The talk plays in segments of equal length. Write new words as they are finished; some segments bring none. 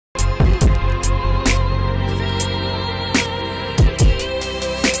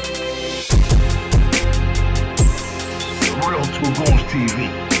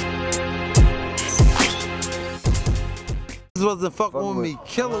wasn't fucking with me.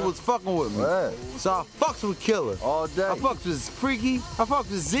 Killer was fucking with me. Right. So I fucks with Killer. All day. I fucks with Freaky. I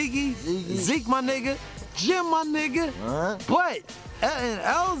fucks with Ziggy. Zeke, my nigga. Jim, my nigga. But and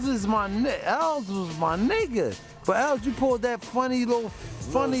Els is my Els was my nigga. But Els, you pulled that little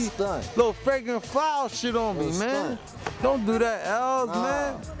fragrant flower shit on me, man. Don't do that, Els,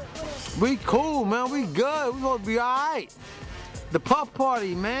 man. We cool, man. We good. We gonna be alright. The puff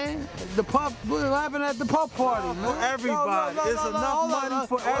party, man. The puff. What happened at the puff party, man? For everybody. It's enough money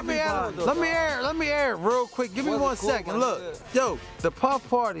for everybody. Let me air it real quick. Give me 1 second. Look, yo, the puff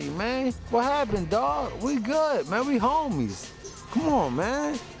party, man. What happened, dog? We good, man. We homies. Come on,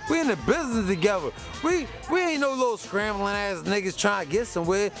 man. We in the business together. We ain't no little scrambling ass niggas trying to get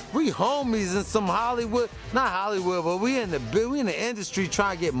somewhere. We homies in some Hollywood, not Hollywood, but we in the industry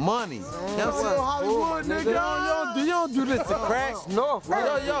trying to get money. You know what I'm saying? Hollywood, nigga. You don't do this to Crakk. North,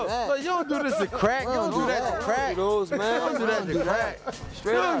 Yo, you don't do this to Crakk. You don't do that to Crakk. Those, man. You don't do that to Crakk.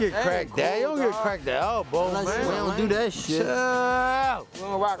 You don't get Crakk that. You don't get Crakk the elbow, man. We don't do that shit. Chill. We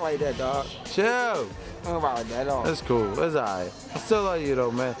don't rock like that, dog. Chill. We don't rock like that at all. That's cool. That's alright. I still love you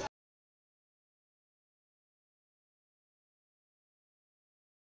though, man.